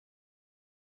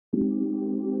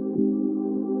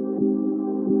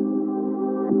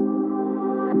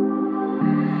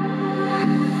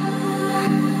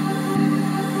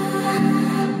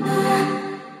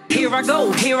here I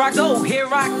go, here I go, here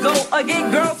I go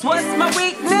again, girls, what's my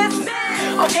weakness?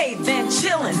 Okay, then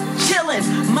chillin',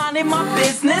 minding my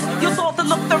business. You thought to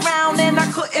looked around and I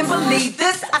couldn't believe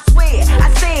this. I swear, I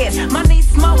said, my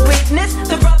niece, my witness.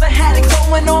 The brother had it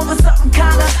going on with something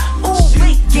kinda, ooh,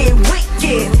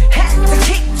 wicked, had to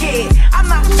kick it. I'm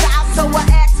not shy, so I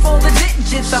asked for the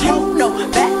digits. I hope no,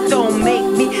 that don't make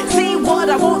me see what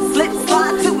I want, slip,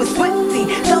 slide to a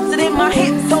sweaty. Felt it in my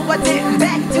hips, so I did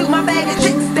back to my bag of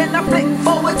tricks. Then I flipped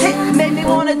forward, hit, made me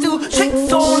wanna do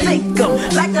tricks or lick 'em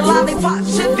like a lollipop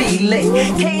should be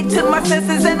lit. Came to my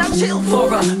senses and I chilled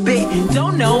for a bit.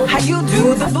 Don't know how you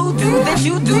do the voodoo that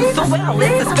you do so well.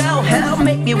 It's a spell, hell,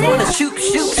 make me wanna shoot.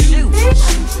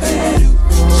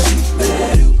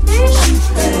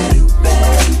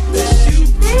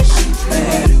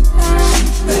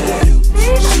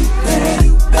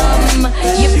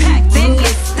 You packed in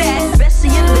your stats,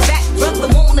 especially in the back. Brother,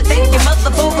 wanna thank your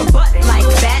mother for a butt like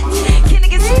that. Can I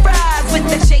get surprised with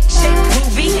the shake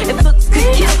movie? If looks could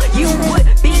kill, you would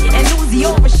be an Uzi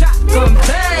or a shotgun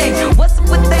bang. What's up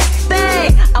with that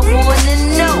thing? I wanna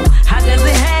know, how does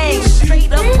it hang?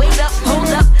 Straight up, wait up, hold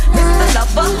up, Mr.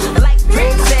 Lover. Like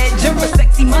Greg said, you're a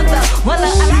sexy mother. Well,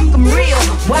 I like 'em real,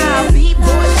 wild,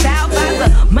 b-boy style by the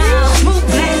mile. Smooth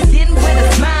black skin with a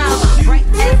smile, bright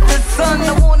as the sun.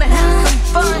 I wanna have some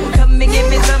fun. Come and give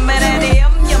me some of that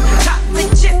yum-yum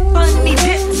chocolate chip honey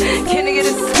dip. Can I get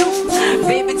a scoop?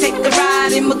 Baby, take a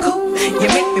ride in my coupe. You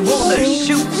make me wanna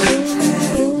shoot.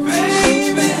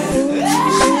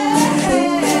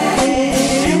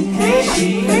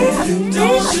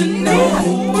 Don't you know I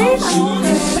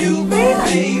wanna shoot,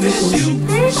 baby, shoot.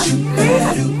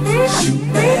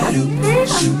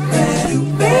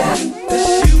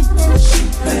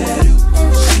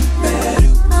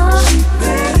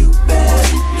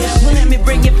 Well, let me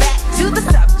bring it back to the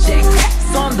subject.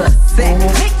 Taps on the set,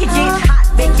 make you get hot,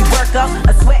 make you work up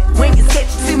a sweat when you step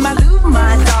to my lube,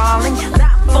 my darling.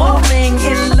 Not falling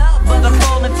in love, but I'm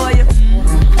falling for you.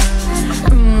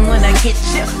 When I get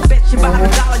you, bet you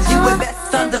 $5 you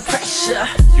invest under pressure.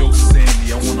 Yo,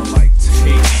 Sandy, I wanna like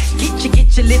taste.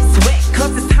 Get your lips wet,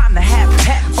 cause it's time to have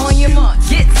pep. On your mark,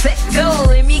 get set, go,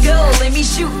 let me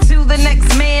shoot to the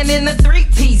next man in a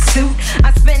three-piece suit.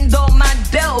 I spend all my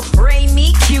dough, rain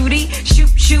me cutie,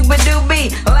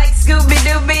 shoop-a-doobie, like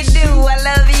Scooby-Dooby-Doo. I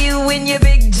love you in your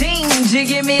big jeans, you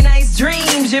give me nice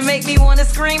dreams, you make me wanna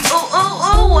scream, ooh, ooh,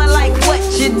 ooh. I like what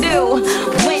you do,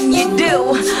 when you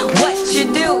do what you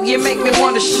do, you make me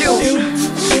wanna shoot.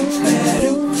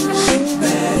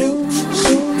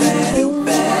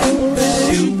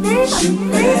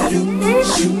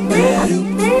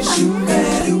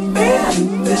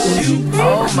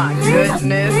 Oh my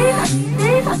goodness.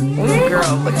 Ooh,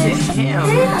 girl, look at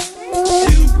him.